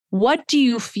What do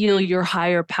you feel your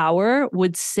higher power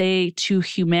would say to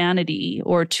humanity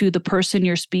or to the person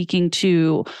you're speaking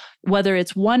to? Whether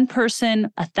it's one person,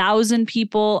 1,000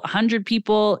 people, 100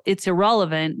 people, it's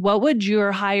irrelevant. What would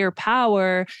your higher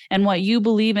power and what you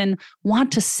believe in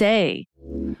want to say?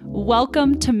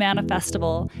 Welcome to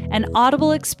Manifestival, an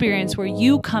audible experience where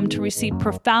you come to receive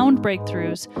profound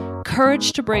breakthroughs,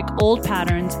 courage to break old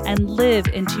patterns, and live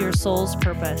into your soul's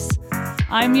purpose.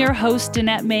 I'm your host,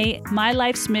 Danette May. My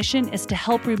life's mission is to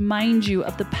help remind you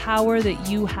of the power that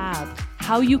you have,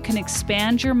 how you can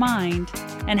expand your mind,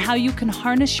 and how you can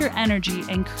harness your energy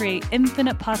and create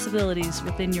infinite possibilities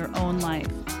within your own life.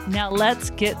 Now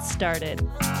let's get started.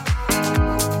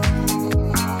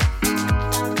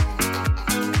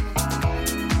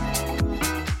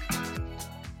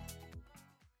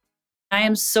 I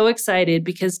am so excited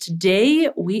because today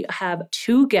we have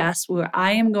two guests where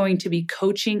I am going to be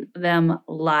coaching them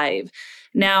live.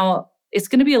 Now, it's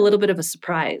going to be a little bit of a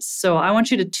surprise. So I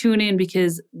want you to tune in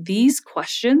because these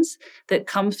questions that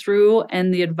come through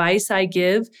and the advice I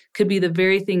give could be the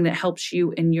very thing that helps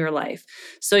you in your life.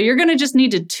 So you're going to just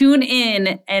need to tune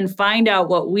in and find out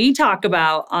what we talk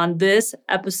about on this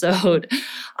episode.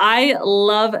 I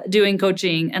love doing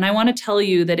coaching, and I want to tell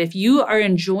you that if you are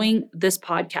enjoying this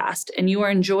podcast and you are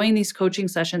enjoying these coaching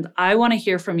sessions, I want to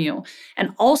hear from you. And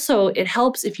also, it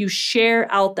helps if you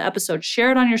share out the episode, share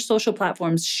it on your social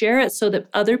platforms, share it so that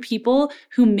other people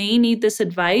who may need this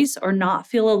advice or not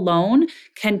feel alone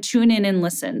can tune in and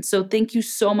listen. So thank you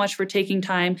so much for taking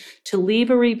time to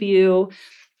leave a review,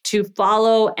 to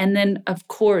follow, and then, of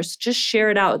course, just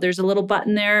share it out. There's a little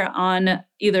button there on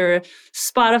either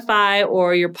Spotify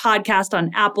or your podcast on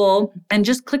Apple, and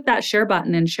just click that share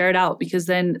button and share it out, because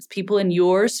then people in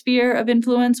your sphere of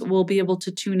influence will be able to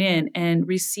tune in and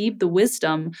receive the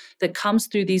wisdom that comes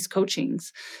through these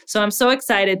coachings. So I'm so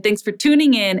excited. Thanks for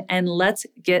tuning in, and let's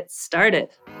get started.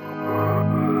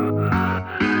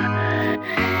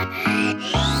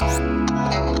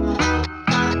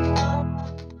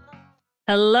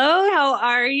 Hello, how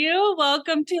are you?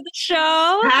 Welcome to the show.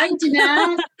 Hi,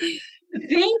 Danette.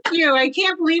 Thank you. I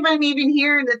can't believe I'm even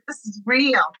here that this is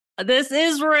real. This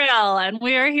is real, and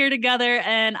we are here together,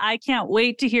 and I can't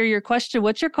wait to hear your question.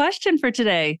 What's your question for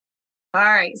today? All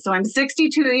right. So I'm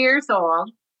 62 years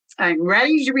old. I'm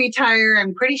ready to retire.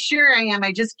 I'm pretty sure I am.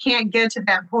 I just can't get to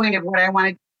that point of what I want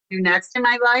to do next in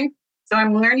my life. So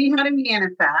I'm learning how to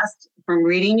manifest from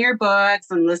reading your books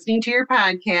and listening to your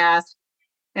podcast.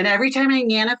 And every time I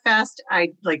manifest,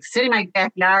 I sit in my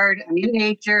backyard, I'm in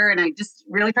nature, and I just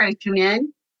really try to tune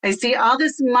in. I see all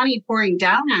this money pouring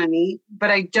down on me,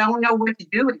 but I don't know what to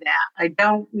do with that. I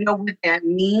don't know what that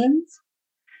means.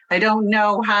 I don't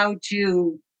know how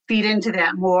to feed into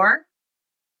that more,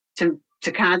 to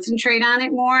concentrate on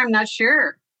it more. I'm not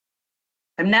sure.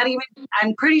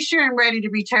 I'm pretty sure I'm ready to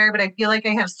retire, but I feel like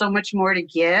I have so much more to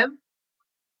give.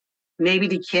 Maybe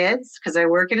to kids, because I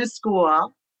work in a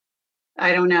school.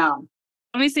 I don't know.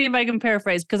 Let me see if I can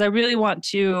paraphrase, because I really want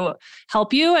to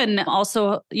help you. And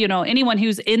also, anyone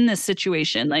who's in this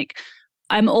situation, like,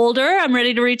 I'm older, I'm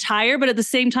ready to retire, but at the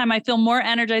same time, I feel more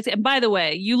energized. And by the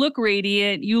way, you look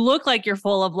radiant. You look like you're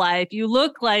full of life. You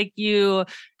look like you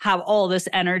have all this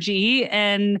energy.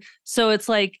 And so it's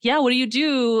like, yeah, what do you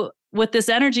do with this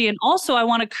energy? And also I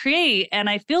want to create, and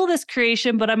I feel this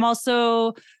creation, but I'm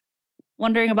also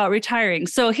wondering about retiring.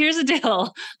 So here's the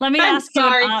deal. Let me ask you.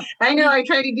 I know I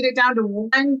try to get it down to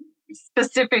one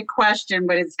specific question,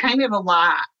 but it's kind of a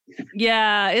lot.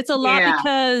 Yeah, it's a lot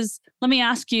because let me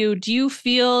ask you, do you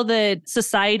feel that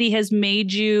society has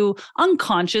made you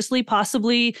unconsciously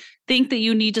possibly think that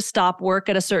you need to stop work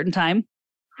at a certain time?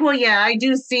 Well, yeah, I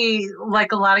do see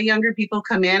like a lot of younger people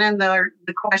come in and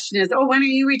the question is, oh, when are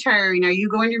you retiring? Are you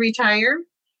going to retire?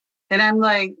 And I'm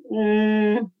like,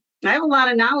 I have a lot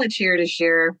of knowledge here to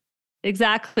share.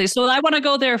 Exactly. So I want to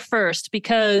go there first,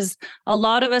 because a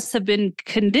lot of us have been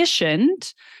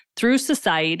conditioned through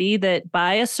society that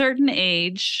by a certain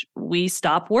age, we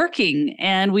stop working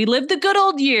and we live the good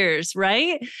old years,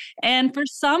 right? And for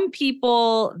some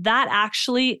people, that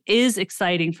actually is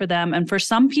exciting for them. And for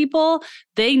some people,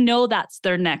 they know that's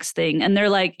their next thing. And they're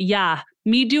like, yeah,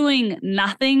 me doing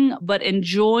nothing but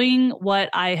enjoying what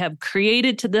I have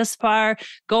created to this far,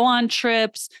 go on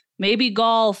trips, maybe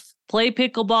golf, play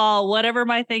pickleball, whatever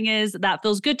my thing is, that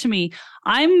feels good to me.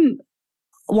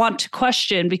 Want to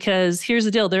question, because here's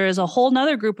the deal. There is a whole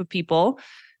nother group of people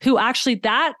who actually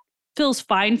that feels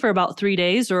fine for about 3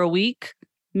 days or a week,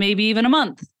 maybe even a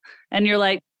month. And you're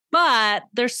like, But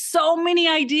there's so many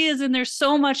ideas and there's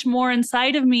so much more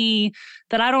inside of me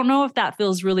that I don't know if that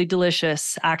feels really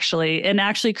delicious, actually. And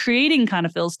actually creating kind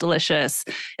of feels delicious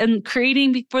and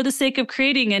creating for the sake of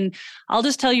creating. And I'll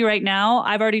just tell you right now,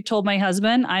 I've already told my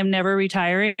husband I'm never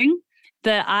retiring,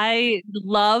 that I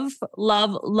love,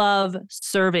 love, love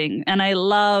serving. And I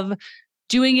love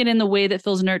doing it in the way that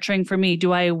feels nurturing for me.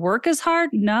 Do I work as hard?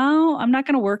 No, I'm not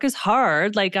going to work as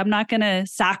hard. Like I'm not going to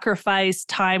sacrifice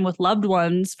time with loved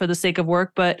ones for the sake of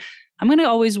work, but I'm going to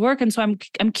always work. And so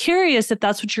I'm curious if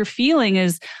that's what you're feeling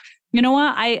is, you know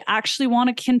what? I actually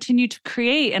want to continue to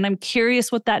create, and I'm curious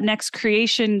what that next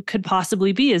creation could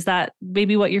possibly be. Is that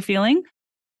maybe what you're feeling?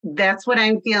 That's what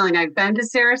I'm feeling. I've been to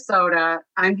Sarasota.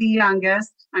 I'm the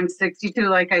youngest. I'm 62.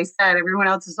 Like I said, everyone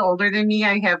else is older than me.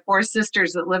 I have 4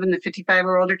 sisters that live in the 55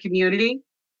 or older community.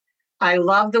 I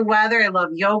love the weather. I love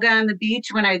yoga on the beach.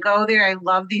 When I go there, I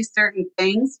love these certain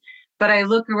things, but I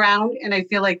look around and I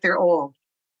feel like they're old.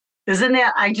 Isn't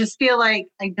that? I just feel like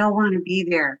I don't want to be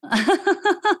there.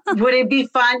 Would it be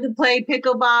fun to play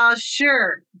pickleball?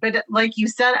 Sure. But like you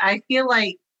said, I feel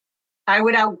like I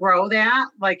would outgrow that.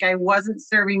 Like I wasn't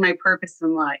serving my purpose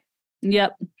in life.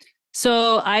 Yep.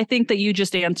 So I think that you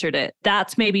just answered it.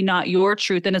 That's maybe not your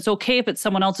truth. And it's okay if it's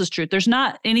someone else's truth. There's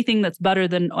not anything that's better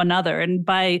than another. And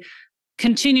by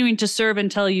continuing to serve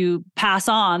until you pass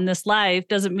on this life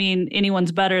doesn't mean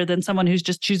anyone's better than someone who's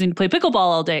just choosing to play pickleball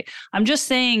all day. I'm just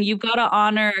saying you've got to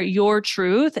honor your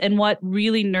truth and what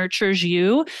really nurtures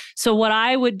you. So what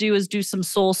I would do is do some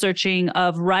soul searching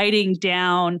of writing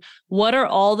down what are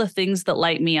all the things that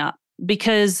light me up.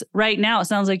 Because right now it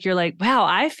sounds like you're like, wow,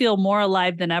 I feel more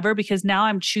alive than ever because now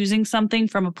I'm choosing something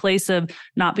from a place of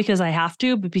not because I have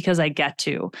to, but because I get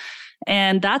to.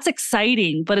 And that's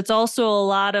exciting, but it's also a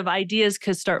lot of ideas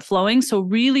could start flowing. So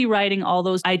really writing all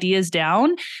those ideas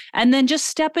down and then just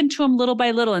step into them little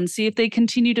by little and see if they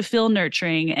continue to feel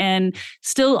nurturing and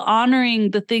still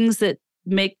honoring the things that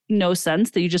make no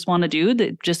sense that you just want to do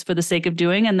that just for the sake of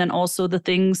doing. And then also the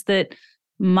things that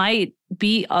might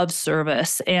be of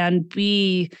service and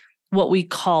be what we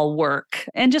call work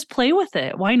and just play with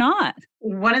it. Why not?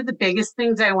 One of the biggest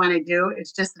things I want to do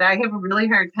is just that I have a really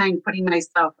hard time putting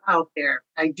myself out there.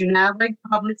 I do not like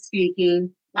public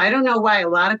speaking. I don't know why a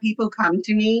lot of people come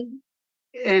to me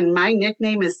and my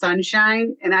nickname is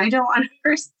Sunshine and I don't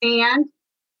understand,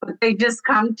 but they just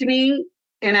come to me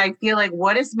and I feel like,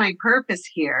 what is my purpose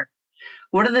here?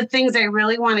 One of the things I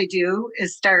really want to do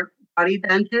is start buddy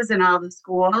benches in all the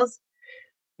schools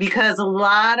because a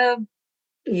lot of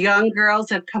young girls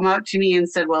have come up to me and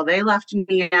said, well, they left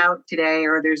me out today,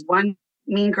 or there's one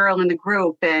mean girl in the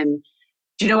group. And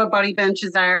do you know what buddy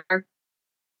benches are?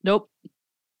 Nope.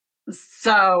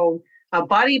 So a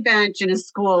buddy bench in a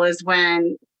school is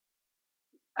when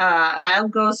a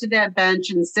child goes to that bench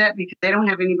and sit because they don't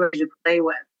have anybody to play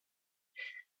with.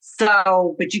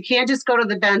 So, but you can't just go to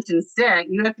the bench and sit.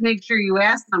 You have to make sure you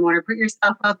ask someone or put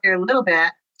yourself out there a little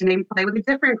bit to maybe play with a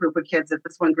different group of kids if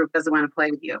this one group doesn't want to play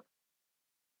with you.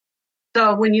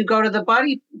 So when you go to the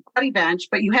buddy bench,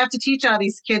 but you have to teach all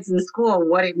these kids in school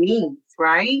what it means,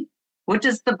 right? What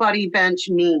does the buddy bench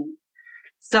mean?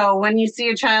 So when you see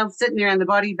a child sitting there on the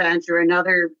buddy bench or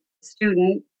another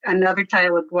student, another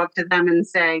child would go up to them and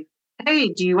say, hey,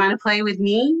 do you want to play with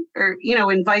me? Or,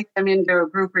 invite them into a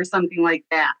group or something like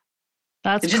that.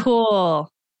 That's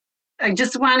cool. I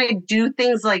just want to do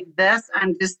things like this. I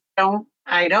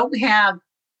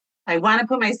want to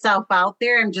put myself out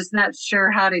there. I'm just not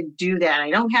sure how to do that. I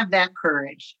don't have that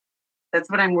courage. That's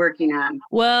what I'm working on.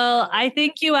 Well, I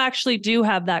think you actually do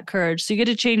have that courage. So you get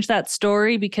to change that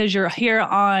story because you're here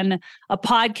on a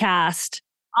podcast,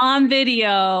 on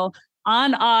video,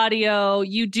 on audio.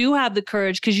 You do have the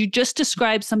courage because you just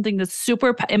described something that's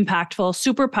super impactful,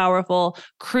 super powerful.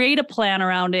 Create a plan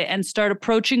around it and start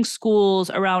approaching schools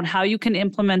around how you can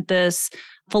implement this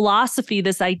philosophy,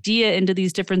 this idea into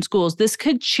these different schools. This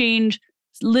could change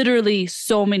literally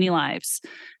so many lives.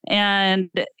 And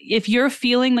if you're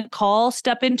feeling the call,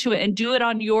 step into it and do it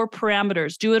on your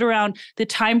parameters. Do it around the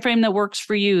time frame that works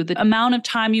for you, the amount of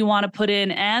time you want to put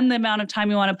in and the amount of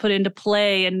time you want to put into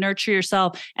play and nurture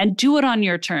yourself, and do it on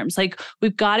your terms. Like,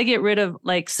 we've got to get rid of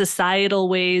like societal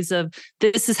ways of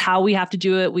this is how we have to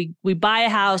do it. We buy a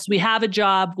house, we have a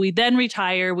job, we then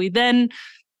retire, we then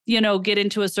get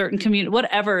into a certain community,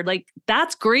 whatever. Like,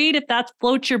 that's great if that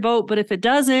floats your boat. But if it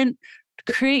doesn't,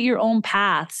 create your own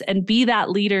paths and be that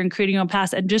leader in creating your own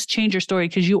paths and just change your story,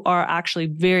 because you are actually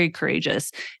very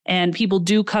courageous and people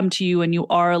do come to you and you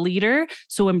are a leader.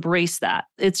 So embrace that.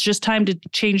 It's just time to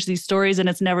change these stories, and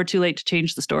it's never too late to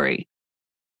change the story.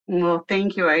 Well,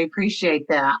 thank you. I appreciate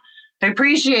that. I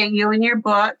appreciate you and your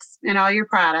books and all your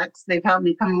products. They've helped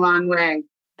me come a long way.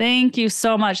 Thank you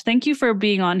so much. Thank you for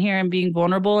being on here and being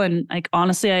vulnerable. And like,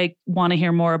 honestly, I want to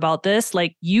hear more about this.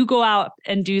 Like, you go out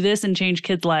and do this and change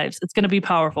kids' lives. It's going to be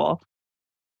powerful.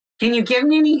 Can you give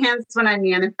me any hints when I'm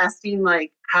manifesting,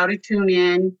 like how to tune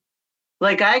in?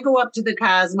 Like I go up to the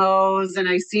cosmos and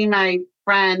I see my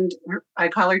friend, I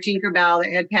call her Tinkerbell,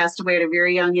 that had passed away at a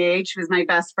very young age. She was my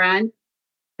best friend.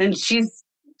 And she's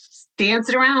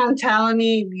dancing around telling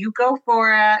me, you go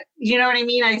for it. You know what I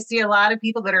mean? I see a lot of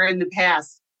people that are in the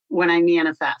past when I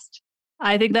manifest.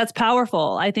 I think that's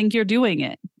powerful. I think you're doing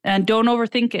it. And don't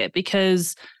overthink it,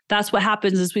 because that's what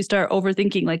happens is we start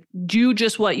overthinking. Like, do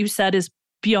just what you said is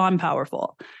beyond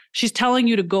powerful. She's telling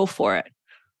you to go for it.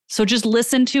 So just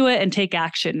listen to it and take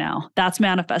action now. That's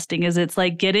manifesting. It's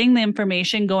like getting the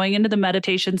information, going into the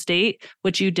meditation state,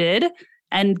 which you did,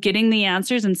 and getting the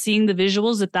answers and seeing the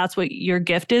visuals, if that's what your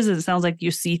gift is. It sounds like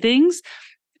you see things,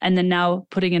 and then now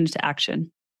putting it into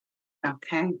action.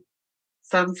 Okay.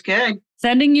 Sounds good.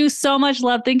 Sending you so much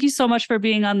love. Thank you so much for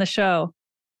being on the show.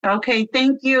 Okay.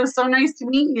 Thank you. So nice to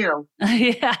meet you.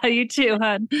 Yeah, you too,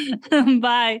 hon.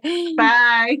 Bye.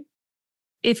 Bye.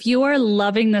 If you are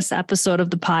loving this episode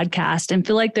of the podcast and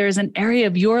feel like there's an area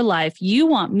of your life you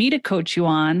want me to coach you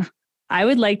on, I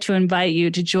would like to invite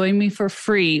you to join me for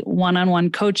free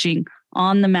one-on-one coaching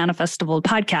on the Manifestival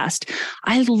podcast.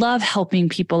 I love helping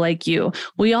people like you.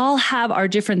 We all have our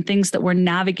different things that we're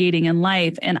navigating in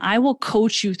life, and I will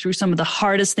coach you through some of the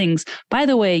hardest things. By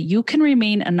the way, you can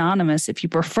remain anonymous if you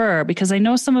prefer, because I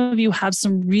know some of you have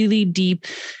some really deep,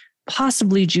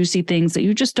 possibly juicy things that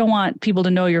you just don't want people to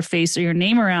know your face or your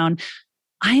name around.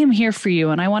 I am here for you,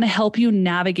 and I want to help you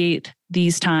navigate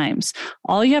these times.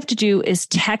 All you have to do is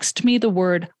text me the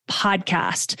word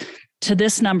podcast to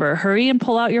this number. Hurry and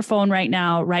pull out your phone right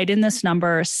now. Write in this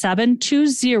number,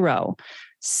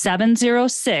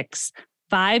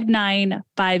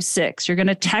 720-706-5956. You're going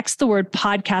to text the word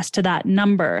podcast to that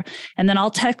number, and then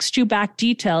I'll text you back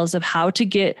details of how to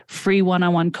get free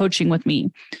one-on-one coaching with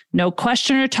me. No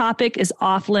question or topic is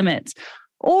off limits.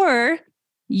 Or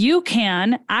you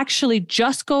can actually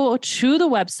just go to the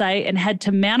website and head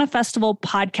to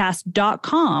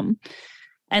manifestivalpodcast.com.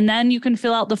 And then you can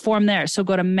fill out the form there. So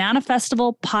go to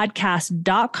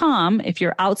manifestivalpodcast.com. If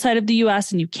you're outside of the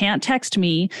US and you can't text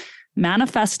me,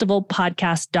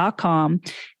 manifestivalpodcast.com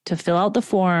to fill out the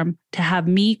form to have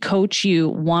me coach you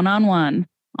one-on-one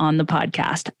on the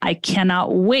podcast. I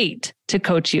cannot wait to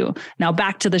coach you. Now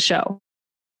back to the show.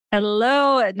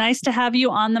 Hello. Nice to have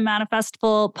you on the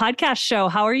Manifestival podcast show.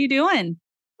 How are you doing?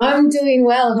 I'm doing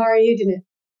well. How are you doing?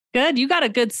 Good. You got a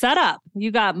good setup.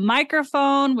 You got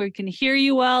microphone. We can hear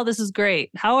you well. This is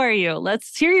great. How are you?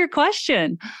 Let's hear your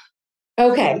question.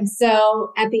 Okay.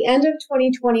 So at the end of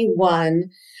 2021,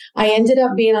 I ended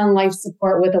up being on life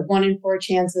support with a 1 in 4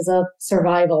 chances of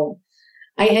survival.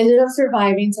 I ended up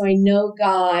surviving. So I know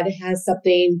God has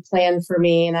something planned for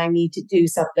me and I need to do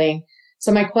something.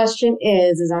 So my question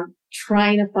is I'm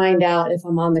trying to find out if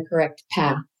I'm on the correct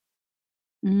path.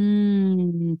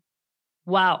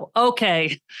 Wow.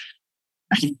 Okay.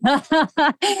 All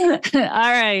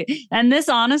right. And this,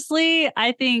 honestly,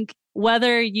 I think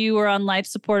whether you are on life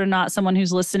support or not, someone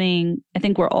who's listening, I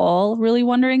think we're all really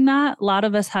wondering that. A lot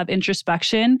of us have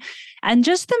introspection. And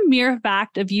just the mere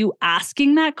fact of you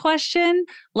asking that question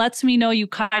lets me know you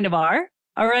kind of are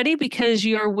already, because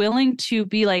you're willing to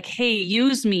be like, hey,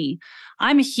 use me.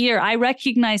 I'm here. I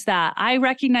recognize that. I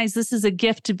recognize this is a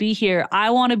gift to be here. I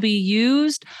want to be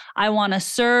used. I want to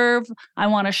serve. I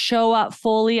want to show up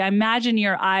fully. I imagine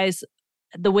your eyes,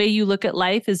 the way you look at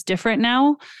life is different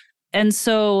now. And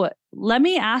so let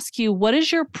me ask you, what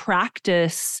is your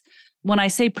practice? When I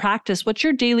say practice, what's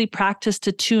your daily practice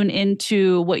to tune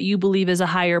into what you believe is a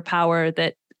higher power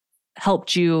that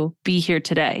helped you be here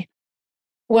today?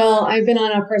 Well, I've been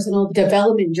on a personal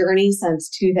development journey since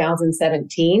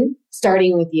 2017,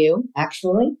 starting with you,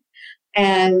 actually.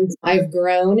 And I've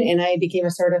grown and I became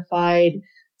a certified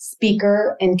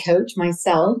speaker and coach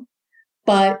myself.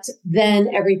 But then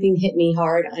everything hit me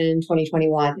hard in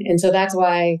 2021. And so that's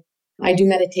why I do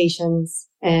meditations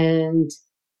and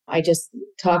I just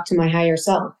talk to my higher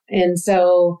self. And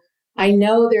so I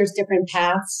know there's different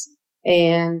paths.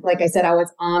 And like I said, I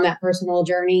was on that personal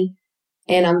journey.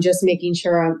 And I'm just making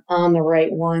sure I'm on the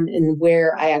right one and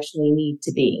where I actually need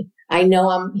to be. I know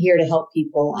I'm here to help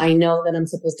people. I know that I'm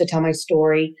supposed to tell my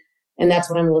story, and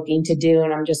that's what I'm looking to do.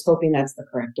 And I'm just hoping that's the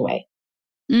correct way.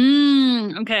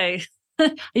 Okay.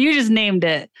 You just named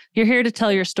it. You're here to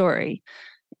tell your story.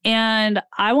 And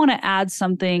I want to add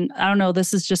something. I don't know,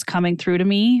 this is just coming through to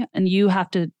me, and you have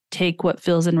to take what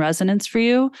feels in resonance for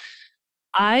you.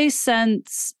 I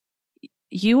sense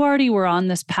you already were on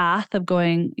this path of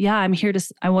going, yeah,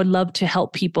 I would love to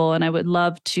help people and I would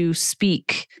love to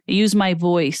speak, use my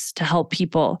voice to help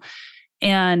people.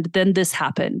 And then this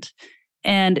happened.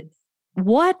 And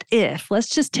what if, let's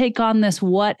just take on this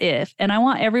what if, and I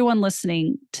want everyone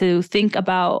listening to think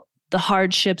about the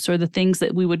hardships or the things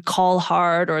that we would call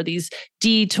hard or these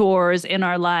detours in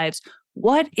our lives.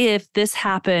 What if this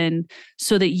happened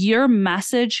so that your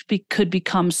message could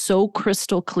become so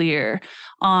crystal clear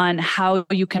on how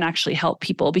you can actually help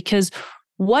people? Because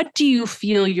what do you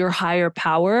feel your higher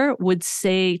power would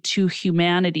say to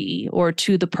humanity or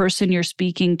to the person you're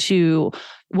speaking to?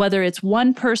 Whether it's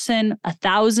one person,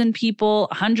 1,000 people,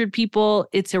 100 people,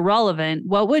 it's irrelevant.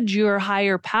 What would your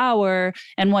higher power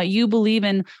and what you believe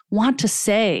in want to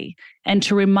say and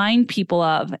to remind people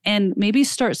of? And maybe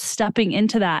start stepping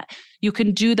into that. You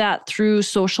can do that through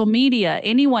social media.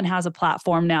 Anyone has a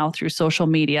platform now through social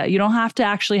media. You don't have to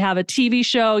actually have a TV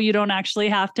show. You don't actually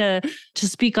have to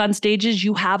speak on stages.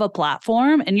 You have a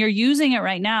platform and you're using it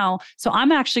right now. So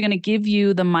I'm actually going to give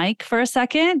you the mic for a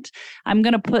second. I'm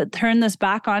going to turn this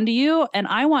back onto you. And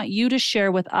I want you to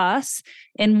share with us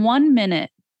in 1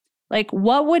 minute, like,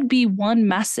 what would be one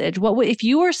message? If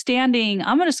you were standing,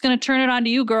 I'm just going to turn it on to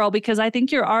you, girl, because I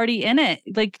think you're already in it.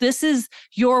 Like, this is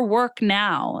your work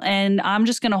now. And I'm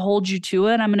just going to hold you to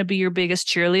it. I'm going to be your biggest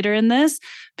cheerleader in this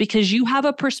because you have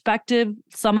a perspective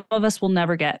some of us will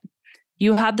never get.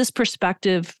 You have this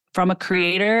perspective from a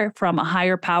creator, from a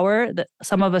higher power that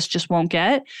some of us just won't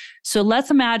get. So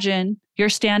let's imagine you're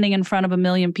standing in front of 1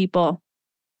 million people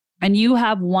and you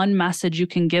have one message you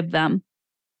can give them.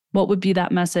 What would be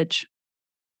that message?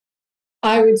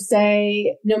 I would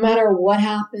say no matter what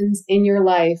happens in your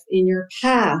life, in your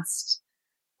past,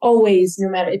 always, no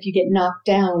matter if you get knocked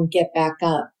down, get back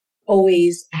up.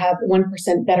 Always have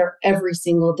 1% better every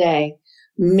single day.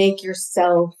 Make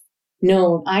yourself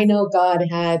known. I know God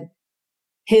had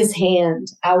his hand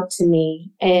out to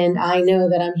me, and I know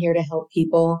that I'm here to help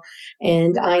people.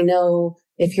 And I know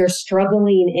if you're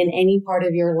struggling in any part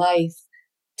of your life,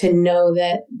 to know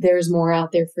that there's more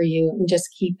out there for you and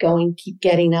just keep going, keep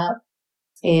getting up.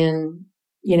 And,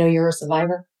 you're a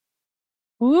survivor.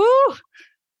 Woo!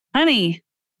 Honey,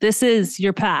 this is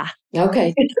your path.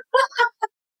 Okay.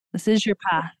 This is your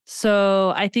path.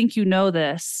 So I think you know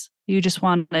this. You just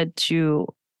wanted to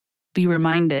be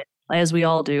reminded, as we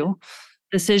all do.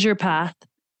 This is your path.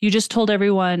 You just told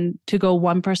everyone to go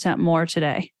 1% more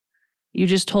today. You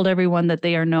just told everyone that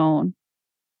they are known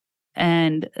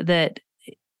and that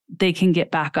they can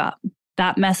get back up.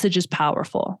 That message is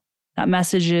powerful. That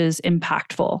message is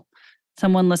impactful.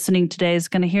 Someone listening today is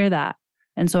going to hear that.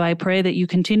 And so I pray that you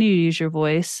continue to use your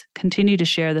voice, continue to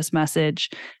share this message.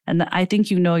 And I think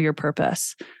you know your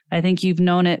purpose. I think you've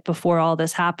known it before all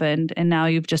this happened. And now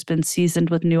you've just been seasoned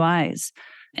with new eyes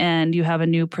and you have a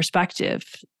new perspective.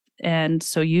 And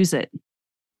so use it.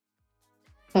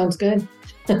 Sounds good.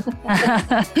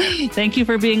 Thank you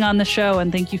for being on the show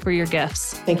and thank you for your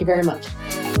gifts. Thank you very much.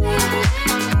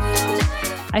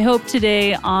 I hope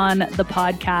today on the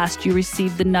podcast you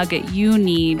received the nugget you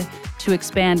need to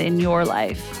expand in your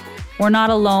life. We're not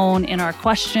alone in our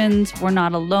questions. We're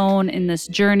not alone in this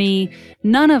journey.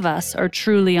 None of us are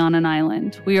truly on an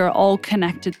island. We are all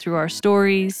connected through our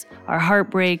stories, our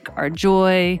heartbreak, our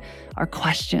joy, our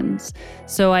questions.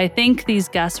 So I thank these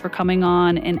guests for coming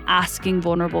on and asking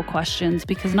vulnerable questions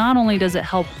because not only does it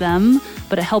help them,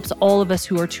 but it helps all of us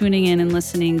who are tuning in and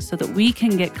listening so that we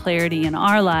can get clarity in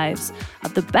our lives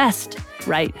of the best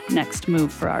right next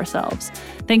move for ourselves.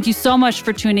 Thank you so much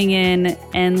for tuning in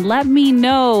and let me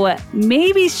know,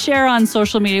 maybe share on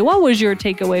social media, what was your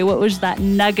takeaway? What was that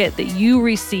nugget that you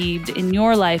received in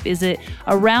your life? Is it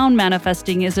around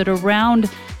manifesting? Is it around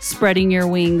spreading your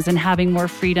wings and having more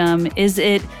freedom? Is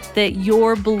it that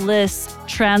your bliss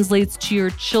translates to your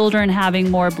children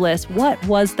having more bliss? What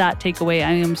was that takeaway?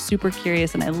 I am super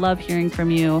curious and I love hearing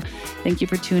from you. Thank you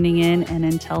for tuning in. And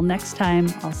until next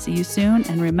time, I'll see you soon.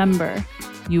 And remember,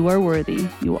 you are worthy.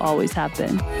 You always have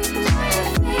been.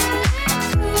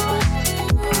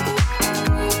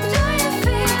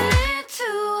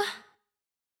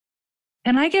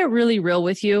 Can I get really real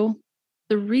with you?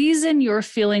 The reason you're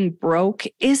feeling broke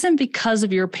isn't because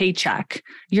of your paycheck,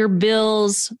 your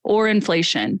bills, or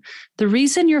inflation. The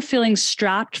reason you're feeling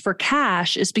strapped for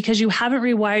cash is because you haven't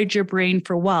rewired your brain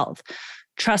for wealth.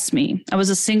 Trust me, I was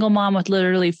a single mom with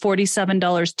literally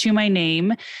 $47 to my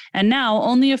name. And now,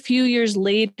 only a few years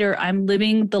later, I'm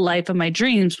living the life of my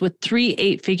dreams with 3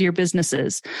 8-figure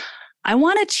businesses. I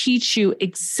want to teach you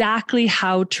exactly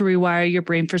how to rewire your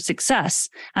brain for success.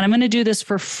 And I'm going to do this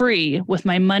for free with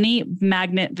my money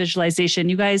magnet visualization.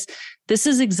 You guys, this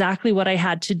is exactly what I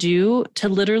had to do to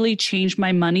literally change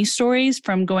my money stories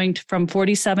from going from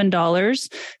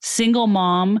 $47, single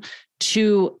mom,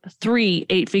 to 3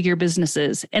 8-figure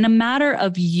businesses in a matter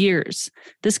of years.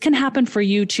 This can happen for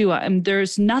you too.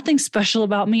 There's nothing special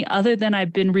about me other than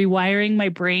I've been rewiring my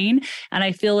brain, and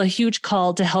I feel a huge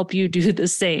call to help you do the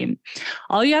same.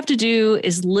 All you have to do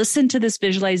is listen to this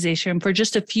visualization for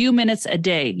just a few minutes a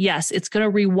day. Yes, it's going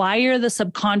to rewire the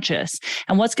subconscious.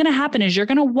 And what's going to happen is you're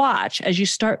going to watch as you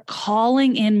start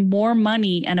calling in more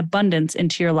money and abundance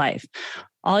into your life.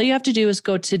 All you have to do is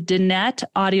go to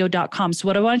DanetteAudio.com. So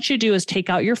what I want you to do is take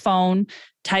out your phone,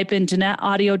 type in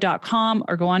DanetteAudio.com,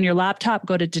 or go on your laptop,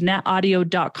 go to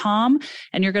DanetteAudio.com,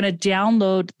 and you're going to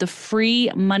download the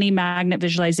free money magnet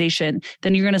visualization.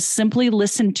 Then you're going to simply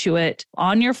listen to it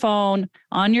on your phone,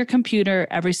 on your computer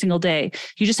every single day.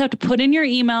 You just have to put in your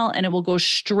email and it will go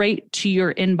straight to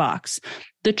your inbox.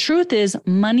 The truth is,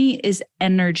 money is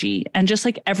energy. And just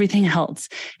like everything else,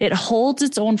 it holds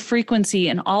its own frequency.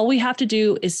 And all we have to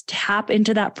do is tap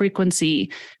into that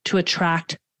frequency to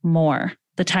attract more.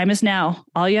 The time is now.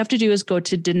 All you have to do is go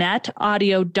to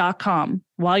DanetteAudio.com.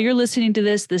 While you're listening to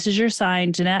this, this is your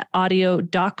sign,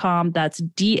 DanetteAudio.com. That's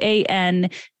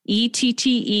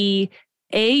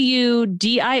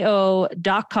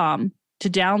DanetteAudio.com to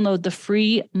download the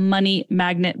free money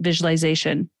magnet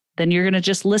visualization. Then you're going to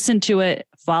just listen to it,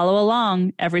 follow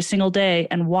along every single day,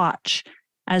 and watch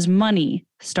as money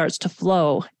starts to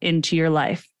flow into your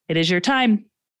life. It is your time.